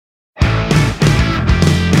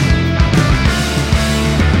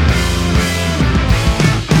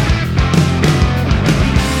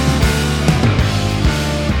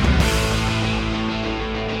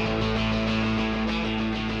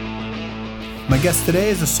My guest today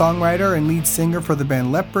is a songwriter and lead singer for the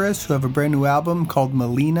band Leprous, who have a brand new album called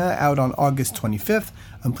Malina out on August 25th.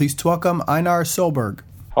 I'm pleased to welcome Einar Solberg.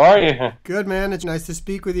 How are you? Good, man. It's nice to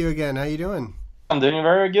speak with you again. How you doing? I'm doing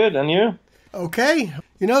very good. And you? Okay.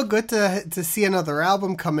 Good to see another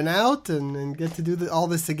album coming out and get to do all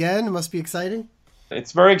this again. It must be exciting.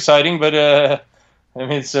 It's very exciting, but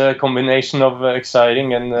it's a combination of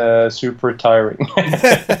exciting and super tiring.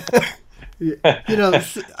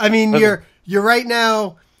 You're right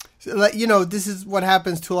now, this is what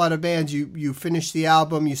happens to a lot of bands. You finish the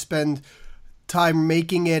album, you spend time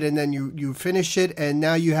making it, and then you finish it, and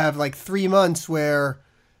now you have like 3 months where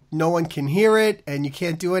no one can hear it, and you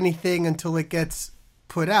can't do anything until it gets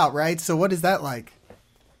put out, right? So what is that like?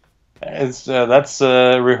 That's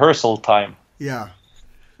rehearsal time. Yeah.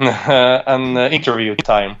 And interview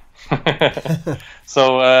time.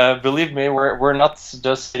 So believe me, we're not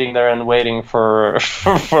just sitting there and waiting for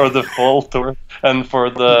the fall tour and for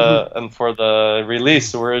the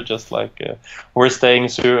release. We're just we're staying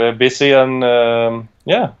busy and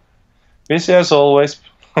busy as always.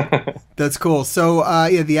 That's cool. So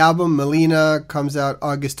the album Malina comes out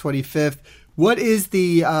August 25th. What is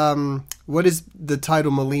the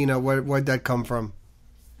title Malina? Where'd that come from?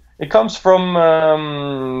 It comes from,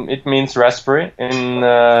 it means raspberry in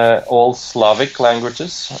all Slavic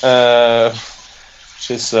languages,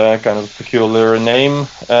 which is a kind of peculiar name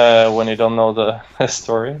when you don't know the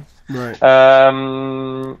story. Right.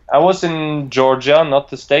 I was in Georgia, not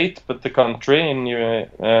the state, but the country,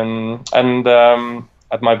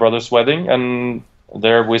 at my brother's wedding, and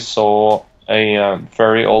there we saw a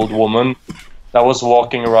very old woman that was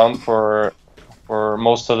walking around for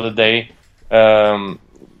most of the day,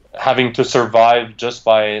 having to survive just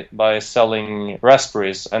by selling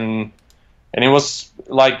raspberries, and it was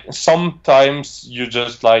like sometimes you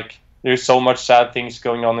just there's so much sad things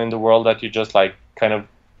going on in the world that you just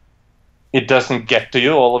it doesn't get to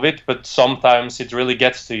you, all of it, but sometimes it really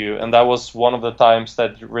gets to you, and that was one of the times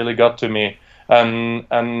that really got to me,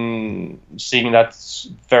 and seeing that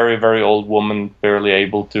very, very old woman barely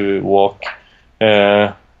able to walk,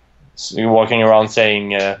 walking around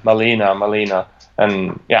saying Malina, Malina.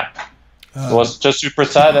 And it was just super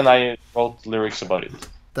sad, and I wrote lyrics about it.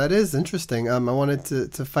 That is interesting. I wanted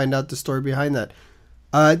to find out the story behind that.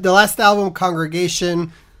 The last album,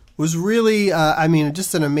 Congregation, was really,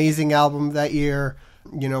 just an amazing album that year.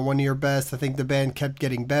 One of your best. I think the band kept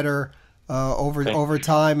getting better over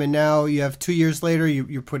time, and now you have 2 years later,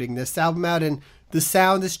 you're putting this album out, and the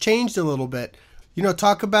sound has changed a little bit.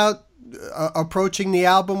 Talk about approaching the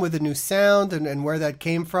album with a new sound and where that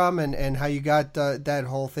came from and how you got that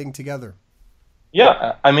whole thing together.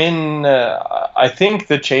 Yeah, I think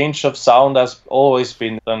the change of sound has always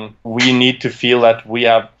been we need to feel that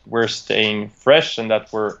we're staying fresh and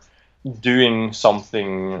that we're doing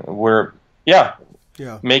something. We're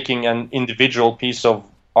making an individual piece of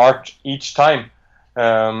art each time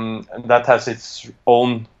that has its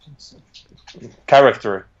own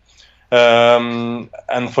character.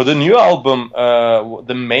 And for the new album,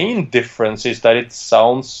 the main difference is that it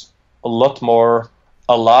sounds a lot more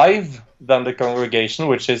alive than the Congregation,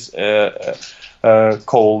 which is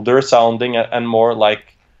colder sounding and more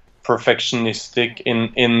like perfectionistic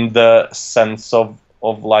in the sense of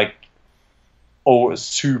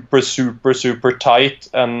super, super, super tight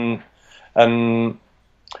and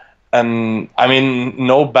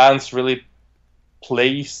no bands really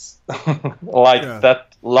plays that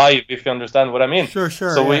live, if you understand what I mean. Sure.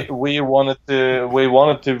 So we wanted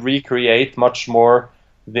to recreate much more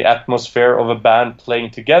the atmosphere of a band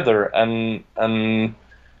playing together, and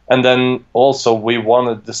then also we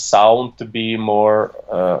wanted the sound to be more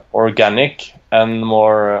organic and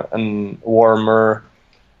more and warmer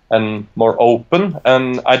and more open.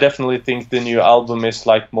 And I definitely think the new album is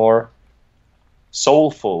more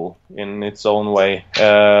soulful in its own way,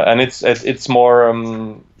 and it's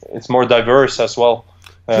more diverse as well.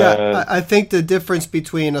 I think the difference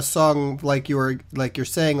between a song like you're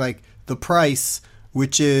saying, The Price,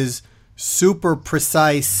 which is super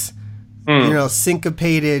precise,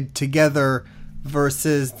 syncopated together,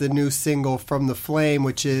 versus the new single From the Flame,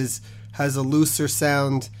 which has a looser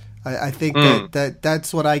sound. I think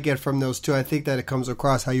that's what I get from those two. I think that it comes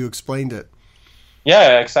across how you explained it.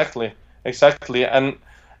 Yeah, exactly, and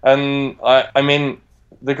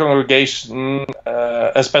the Congregation,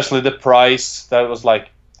 especially The Price, that was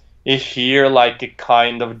you hear a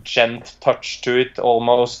kind of gent touch to it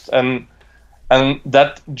almost, and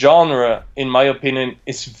that genre, in my opinion,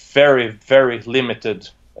 is very, very limited.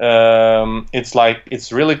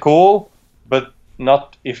 It's really cool, but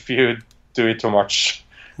not if you do it too much.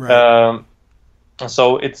 Right.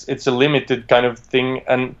 So it's a limited kind of thing,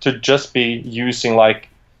 and to just be using like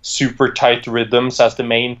super tight rhythms as the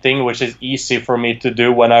main thing, which is easy for me to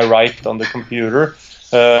do when I write on the computer.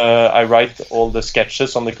 I write all the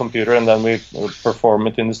sketches on the computer and then we perform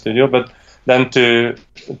it in the studio. But then to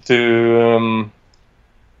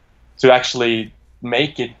actually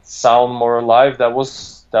make it sound more alive, that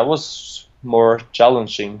was more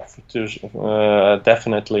challenging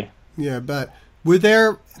definitely. Yeah, but were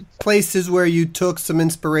there places where you took some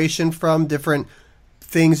inspiration from different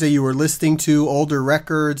things that you were listening to, older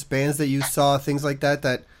records, bands that you saw, things like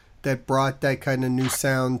that brought that kind of new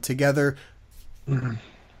sound together?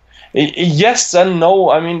 Yes and no.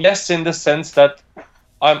 I mean, yes, in the sense that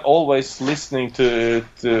I'm always listening to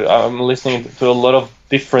a lot of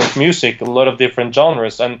different music, a lot of different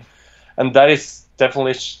genres, and that is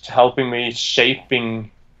definitely helping me shaping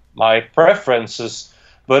my preferences.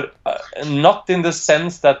 But not in the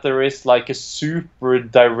sense that there is like a super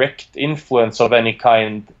direct influence of any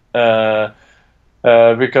kind, because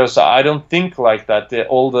I don't think like that.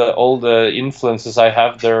 All the influences I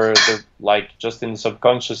have, they're like just in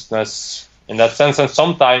subconsciousness in that sense. And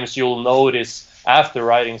sometimes you'll notice after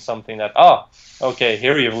writing something that okay,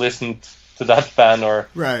 here you've listened to that band, or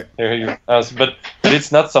right. Here you. But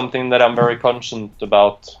it's not something that I'm very conscious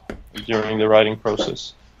about during the writing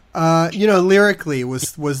process. Lyrically,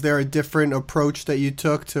 was there a different approach that you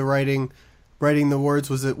took to writing the words?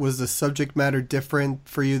 Was the subject matter different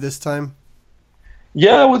for you this time?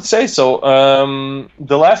 Yeah, I would say so.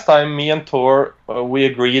 The last time me and Tor we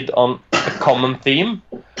agreed on a common theme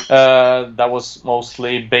that was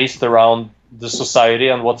mostly based around the society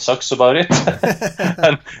and what sucks about it,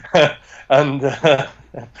 and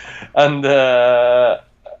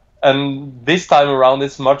this time around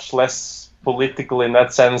it's much less political in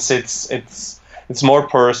that sense. It's more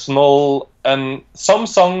personal, and some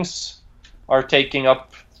songs are taking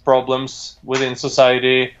up problems within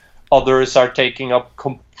society. Others are taking up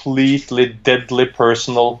completely deadly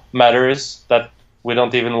personal matters that we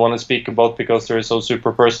don't even want to speak about because they're so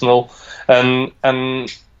super personal. And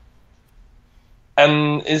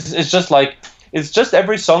it's just like, it's just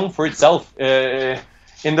every song for itself. In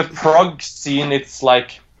the prog scene, it's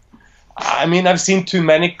like, I mean, I've seen too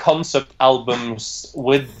many concept albums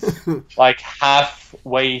with like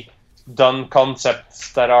halfway done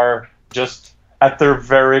concepts that are just at their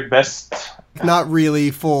very best. Not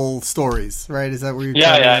really full stories, right? Is that where you're?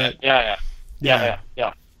 Yeah.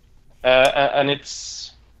 And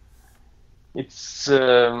it's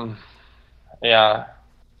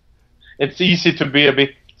easy to be a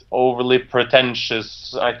bit overly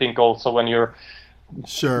pretentious. I think also when you're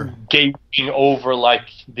sure gaping over like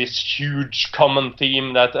this huge common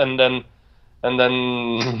theme and then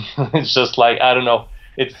it's just like, I don't know.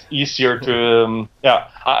 It's easier to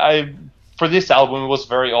I for this album, it was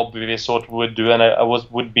very obvious what we would do, and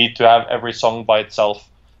would be to have every song by itself,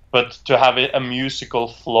 but to have a musical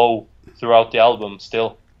flow throughout the album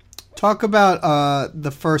still. Talk about the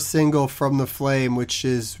first single, From the Flame, which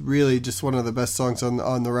is really just one of the best songs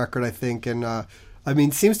on the record, I think, and I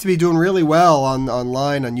mean, seems to be doing really well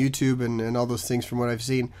online, on YouTube, and all those things from what I've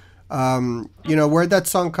seen. Where'd that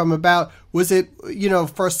song come about? Was it,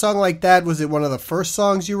 for a song like that, was it one of the first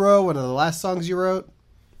songs you wrote, one of the last songs you wrote?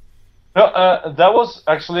 No, that was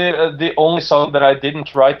actually the only song that I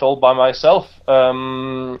didn't write all by myself.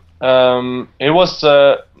 It was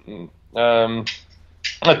a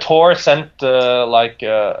tour sent like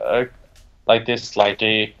this, like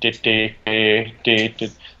the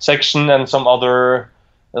section and some other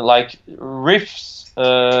like riffs,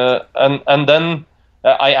 and then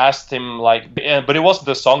I asked him but it wasn't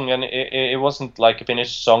a song, and it wasn't like a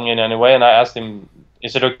finished song in any way, and I asked him,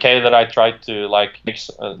 is it okay that I try to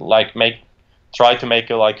try to make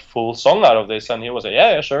a like full song out of this? And he was like,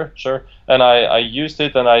 yeah, sure. And I used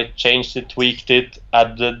it, and I changed it, tweaked it,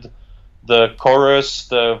 added the chorus,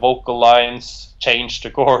 the vocal lines, changed the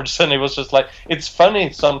chords, and it was just like, it's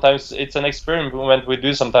funny sometimes. It's an experiment we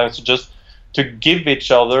do sometimes to give each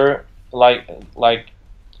other like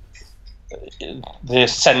the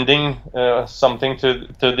sending something to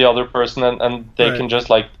the other person, and they right. can just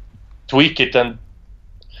like tweak it, and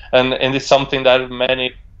it's something that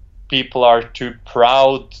many people are too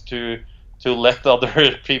proud to let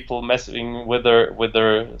other people messing with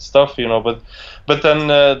their stuff, but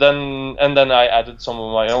then I added some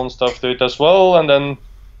of my own stuff to it as well, and then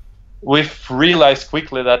we've realized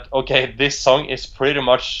quickly that, okay, this song is pretty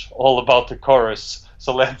much all about the chorus,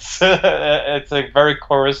 so let's it's a very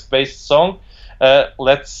chorus based song,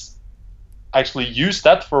 let's actually use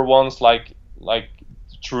that for once, like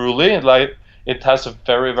truly, like it has a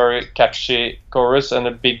very, very catchy chorus and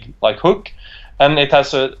a big like hook, and it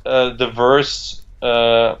has the verse.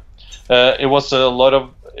 It was a lot of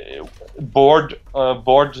Board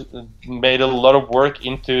made a lot of work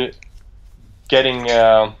into getting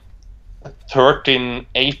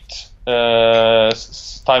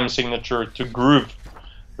 13/8 time signature to groove,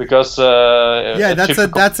 because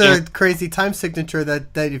that's a crazy time signature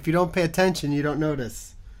that if you don't pay attention you don't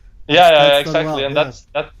notice. That's exactly, well, and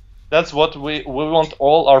that's what we want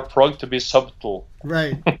all our prog to be subtle.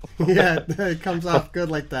 Right. Yeah, it comes off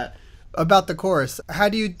good like that. About the chorus, how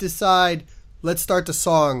do you decide, let's start the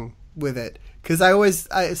song with it? Because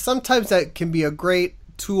sometimes that can be a great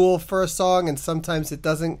tool for a song, and sometimes it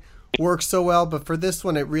doesn't work so well. But for this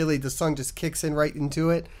one, the song just kicks in right into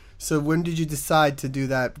it. So when did you decide to do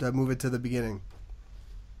that, to move it to the beginning?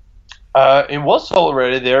 It was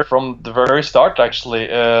already there from the very start, actually.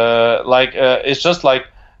 It's just like,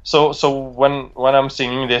 so when I'm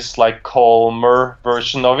singing this like calmer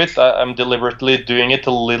version of it, I'm deliberately doing it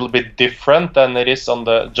a little bit different than it is on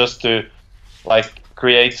just to like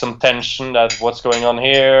create some tension that what's going on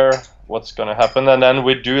here, what's going to happen, and then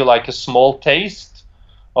we do like a small taste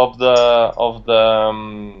of the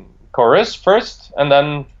chorus first, and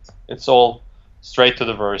then it's all straight to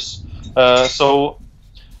the verse. So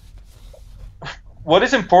what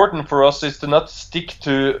is important for us is to not stick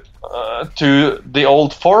to the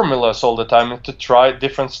old formulas all the time, and to try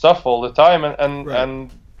different stuff all the time, and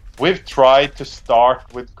we've tried to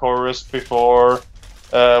start with chorus before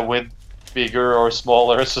with bigger or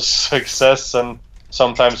smaller success, and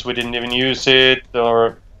sometimes we didn't even use it,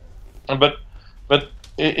 but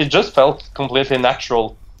it just felt completely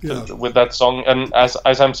natural with that song. And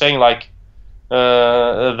as I'm saying, like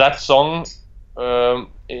that song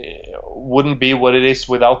wouldn't be what it is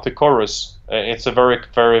without the chorus. It's a very,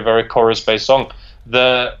 very, very chorus-based song.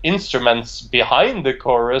 The instruments behind the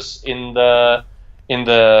chorus in that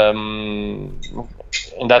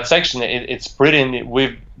section, it's pretty.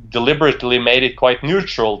 We've deliberately made it quite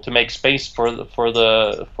neutral to make space for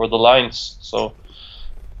the lines. So,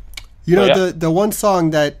 the one song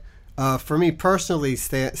that for me personally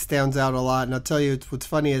stands out a lot, and I'll tell you what's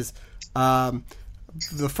funny is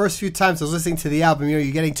the first few times I was listening to the album, you're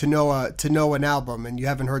getting to know an album, and you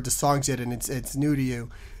haven't heard the songs yet, and it's new to you,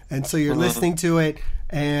 and so you're listening to it,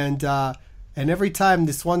 and every time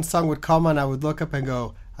this one song would come on, I would look up and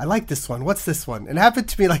go, I like this one. What's this one? And it happened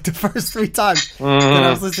to me like the first 3 times that I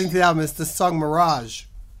was listening to the album. It's the song Mirage.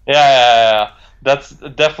 Yeah. That's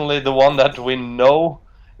definitely the one that we know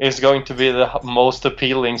is going to be the most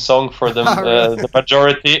appealing song for the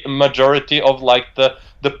majority of like the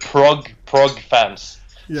prog fans.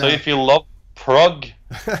 Yeah. So if you love prog,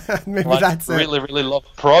 maybe like that's really, really love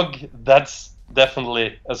prog, that's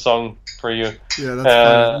definitely a song for you. Yeah,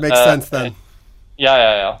 that's makes sense then.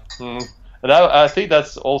 Yeah. And I think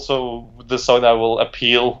that's also the song that will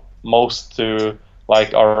appeal most to like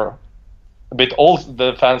the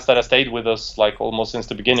fans that have stayed with us like almost since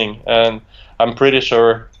the beginning, and I'm pretty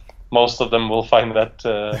sure most of them will find that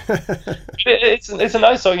it's a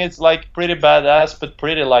nice song. It's like pretty badass, but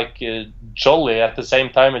pretty like jolly at the same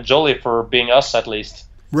time. Jolly for being us, at least.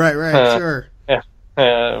 Right, sure. Yeah,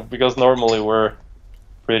 because normally we're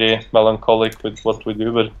pretty melancholic with what we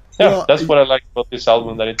do, but that's what I like about this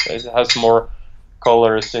album, that it has more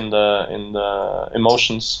colors in the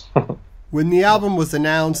emotions. When the album was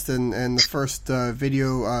announced and the first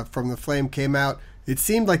video from The Flame came out, it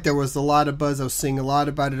seemed like there was a lot of buzz. I was seeing a lot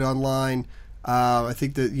about it online. I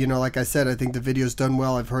think that, like I said, I think the video's done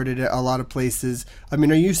well. I've heard it at a lot of places. I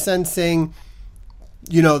mean, are you sensing,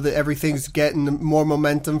 that everything's getting more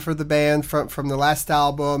momentum for the band from the last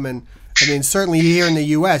album? And I mean, certainly here in the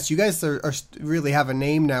U.S., you guys are really have a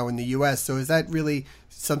name now in the U.S. So is that really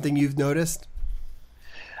something you've noticed?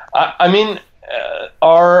 I mean,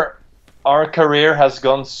 our career has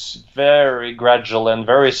gone very gradual and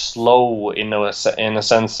very slow in a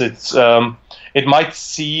sense. It's it might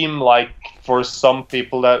seem like for some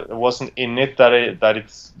people that wasn't in it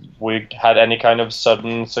that we had any kind of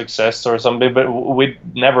sudden success or something, but we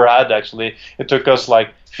never had actually. It took us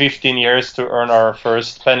like 15 years to earn our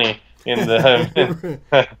first penny in the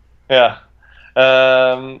yeah,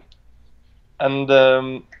 and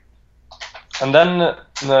then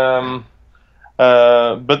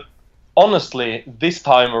but honestly, this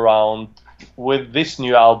time around with this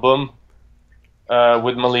new album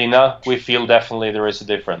with Malina, we feel definitely there is a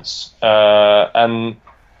difference, and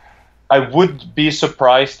I would be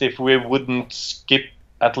surprised if we wouldn't skip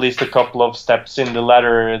at least a couple of steps in the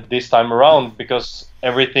ladder this time around, because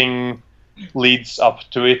everything leads up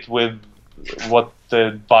to it with what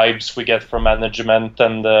the vibes we get from management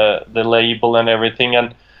and the label and everything,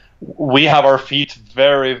 and we have our feet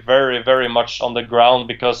very, very, very much on the ground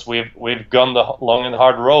because we've gone the long and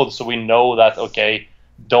hard road, so we know that, okay,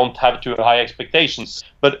 don't have too high expectations.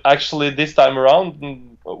 But actually this time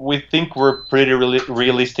around, we think we're pretty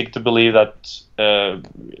realistic to believe that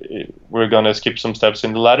we're going to skip some steps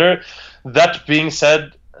in the ladder. That being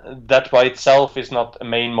said, that by itself is not a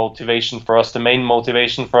main motivation for us. The main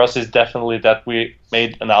motivation for us is definitely that we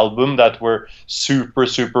made an album that we're super,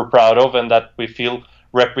 super proud of and that we feel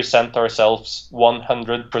represent ourselves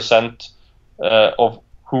 100% of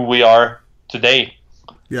who we are today.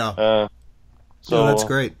 Yeah. So that's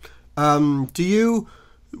great. Do you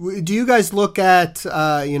guys look at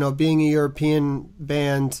being a European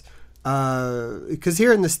band? Because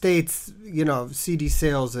here in the States, CD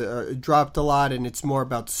sales dropped a lot, and it's more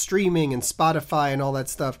about streaming and Spotify and all that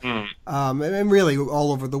stuff, and really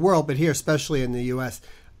all over the world, but here, especially in the U.S.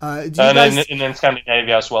 And in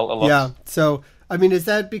Scandinavia as well, a lot. Yeah. So, I mean, is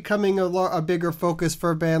that becoming a bigger focus for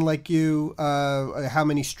a band like you? How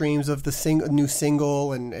many streams of the new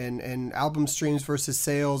single and album streams versus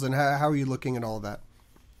sales, and how are you looking at all of that?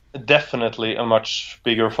 Definitely a much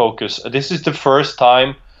bigger focus. This is the first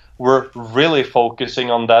time we're really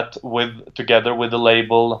focusing on that together with the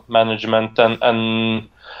label management and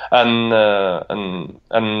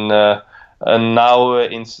now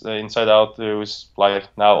Inside Out is like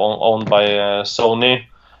now owned by Sony.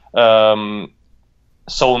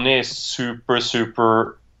 Sony is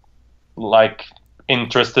super like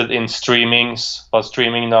interested in streaming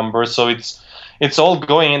numbers, so it's all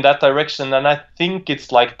going in that direction, and I think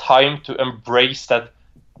it's like time to embrace that.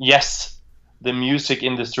 Yes, the music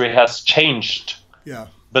industry has changed. Yeah.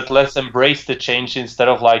 But let's embrace the change instead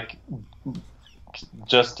of like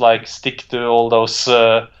just like stick to all those.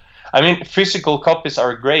 Physical copies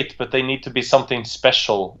are great, but they need to be something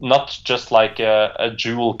special, not just like a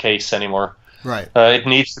jewel case anymore. Right. It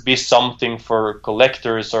needs to be something for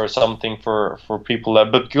collectors or something for people.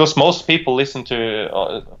 But because most people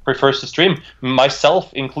prefers to stream,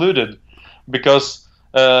 myself included, because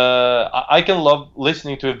I can love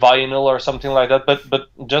listening to a vinyl or something like that, but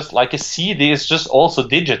just like a CD is just also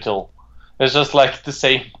digital. It's just like the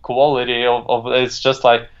same quality of it's just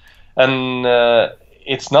like, and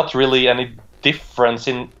it's not really any difference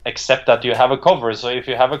except that you have a cover. So if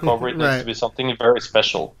you have a cover, it needs to be something very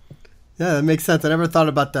special. Yeah, that makes sense. I never thought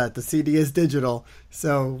about that. The CD is digital.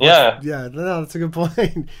 So no, that's a good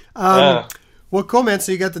point. Well, cool, man.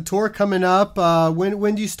 So you got the tour coming up.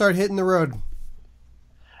 When do you start hitting the road?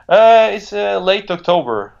 It's late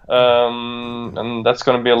October, and that's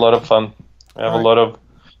going to be a lot of fun. We have a lot of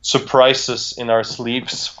surprises in our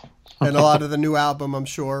sleeves. And a lot of the new album, I'm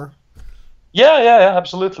sure. Yeah,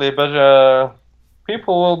 absolutely. But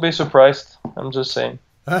people will be surprised. I'm just saying.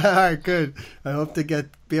 All right, good. I hope to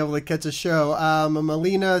be able to catch a show.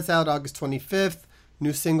 Malina is out August 25th.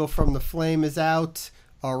 New single from The Flame is out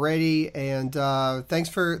already, and thanks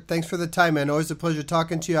for the time, man. Always a pleasure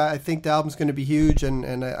talking to you. I think the album's going to be huge,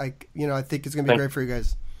 and I think it's going to be great for you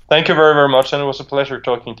guys. Thank you very, very much, and it was a pleasure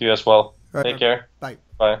talking to you as well. Right. Take care. Bye.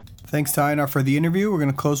 Thanks to Einar for the interview. We're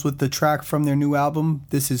going to close with the track from their new album.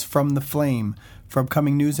 This is From the Flame. For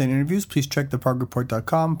upcoming news and interviews, please check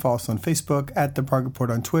theprogreport.com, follow us on Facebook,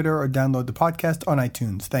 @theprogreport on Twitter, or download the podcast on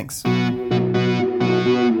iTunes. Thanks.